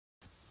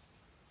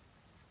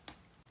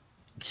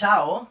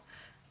Ciao!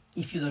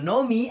 If you don't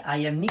know me, I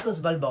am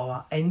Nicoz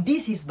Balboa and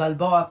this is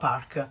Balboa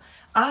Park.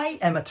 I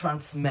am a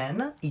trans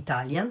man,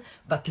 Italian,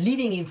 but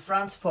living in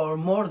France for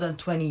more than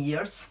 20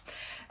 years.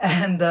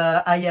 And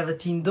I have a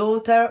teen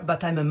daughter,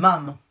 but I'm a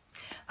mom.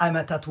 I'm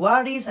a tattoo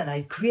artist and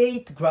I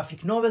create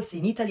graphic novels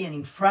in Italy and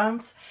in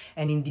France.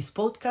 And in this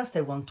podcast,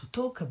 I want to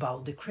talk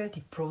about the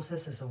creative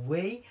process as a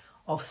way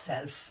of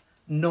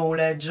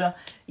self-knowledge.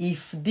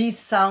 If this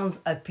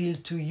sounds appeal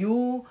to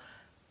you,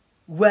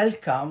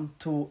 welcome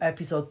to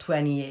episode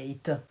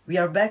 28. We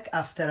are back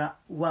after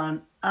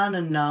one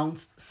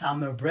unannounced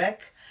summer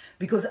break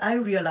because I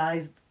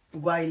realized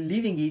while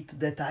living it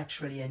that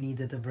actually I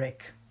needed a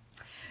break.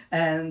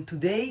 And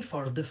today,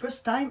 for the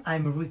first time,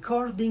 I'm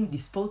recording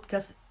this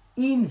podcast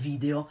in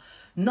video,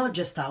 not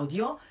just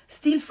audio,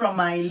 still from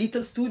my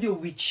little studio,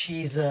 which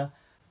is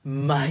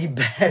my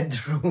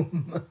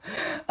bedroom.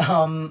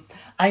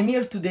 I'm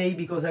here today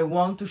because I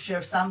want to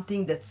share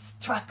something that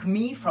struck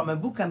me from a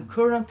book I'm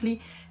currently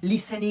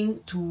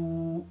listening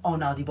to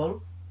on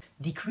Audible.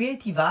 The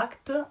Creative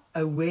Act,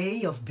 A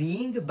Way of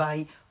Being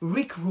by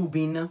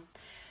Rubin.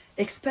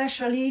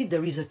 Especially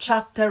there is a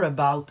chapter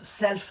about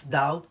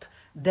self-doubt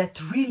that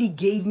really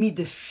gave me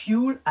the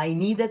fuel I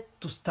needed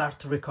to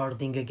start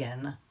recording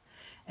again.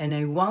 And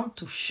I want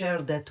to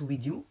share that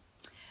with you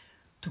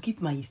to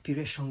keep my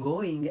inspiration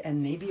going,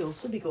 and maybe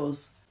also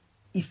because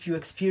if you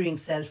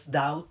experience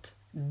self-doubt,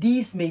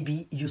 this may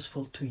be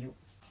useful to you.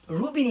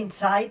 Rubin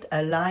insight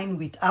align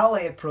with how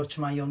I approach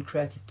my own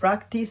creative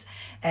practice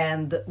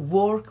and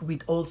work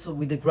with also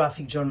with the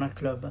Graphic Journal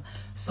Club.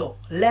 So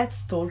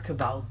let's talk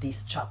about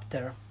this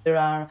chapter. There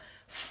are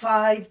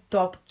 5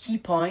 top key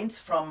points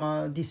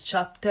from this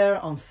chapter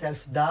on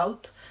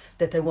self-doubt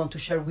that I want to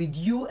share with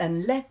you,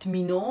 and let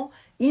me know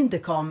in the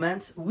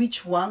comments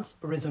which ones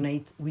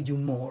resonate with you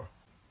more.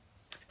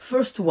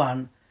 First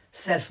one,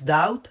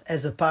 self-doubt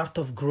as a part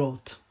of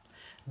growth.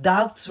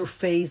 Doubt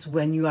surfaces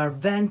when you are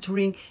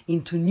venturing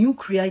into new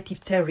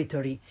creative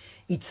territory.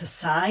 It's a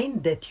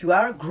sign that you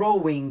are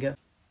growing.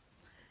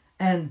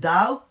 And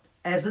doubt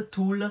as a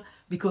tool,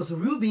 because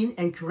Rubin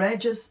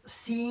encourages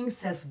seeing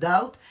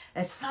self-doubt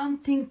as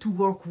something to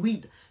work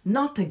with,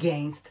 not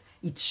against.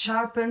 It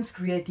sharpens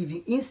creative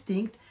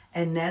instinct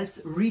and helps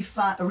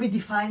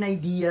redefine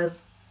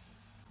ideas.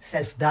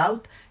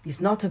 Self-doubt is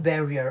not a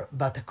barrier,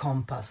 but a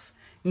compass.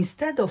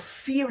 Instead of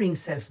fearing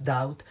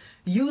self-doubt,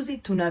 use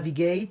it to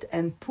navigate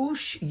and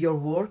push your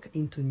work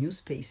into new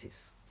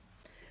spaces.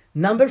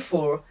 Number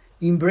 4,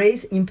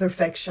 embrace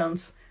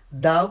imperfections.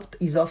 Doubt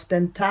is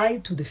often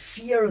tied to the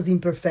fear of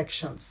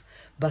imperfections,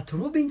 but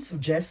Rubin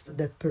suggests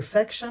that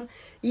perfection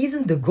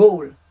isn't the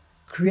goal,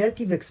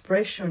 creative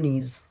expression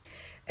is.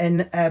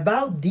 And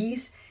about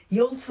this, he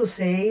also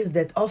says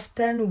that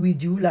often we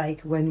do,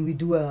 like when we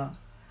do a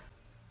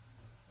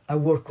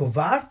work of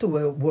art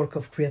or a work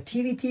of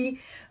creativity,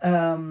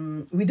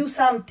 we do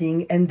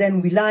something and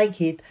then we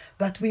like it,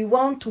 but we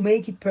want to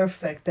make it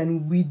perfect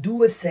and we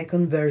do a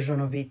second version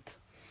of it.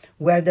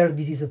 Whether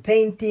this is a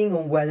painting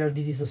or whether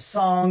this is a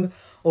song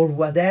or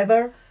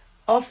whatever,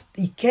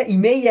 it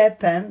may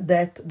happen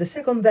that the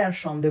second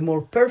version, the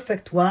more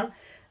perfect one,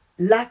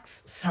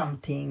 lacks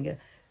something.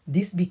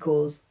 This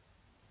because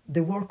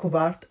the work of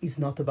art is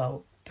not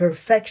about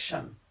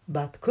perfection,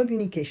 but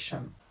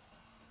communication.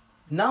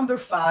 Number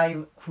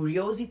 5,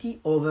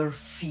 curiosity over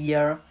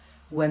fear.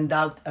 When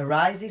doubt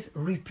arises,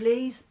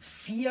 replace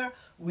fear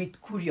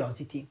with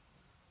curiosity.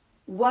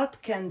 What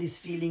can this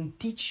feeling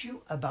teach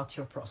you about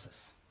your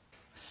process?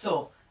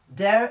 So,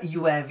 there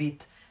you have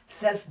it.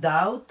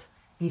 Self-doubt,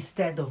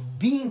 instead of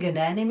being an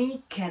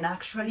enemy, can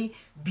actually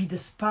be the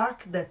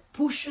spark that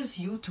pushes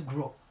you to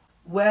grow.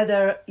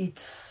 Whether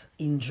it's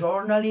in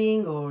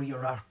journaling or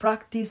your art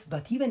practice,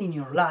 but even in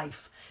your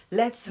life,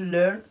 let's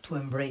learn to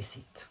embrace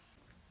it.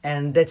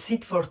 And that's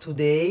it for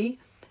today,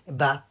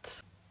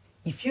 but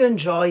if you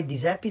enjoyed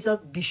this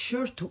episode, be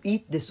sure to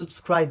hit the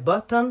subscribe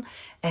button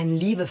and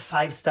leave a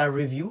 5-star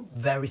review.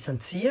 Very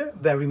sincere,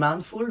 very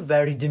mindful,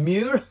 very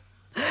demure.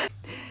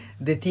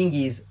 The thing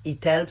is,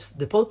 it helps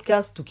the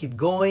podcast to keep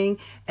going,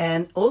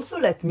 and also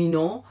let me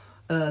know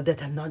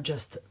that I'm not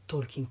just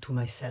talking to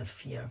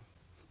myself here.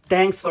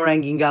 Thanks for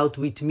hanging out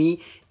with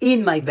me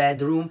in my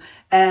bedroom,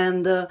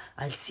 and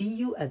I'll see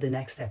you at the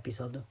next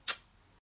episode.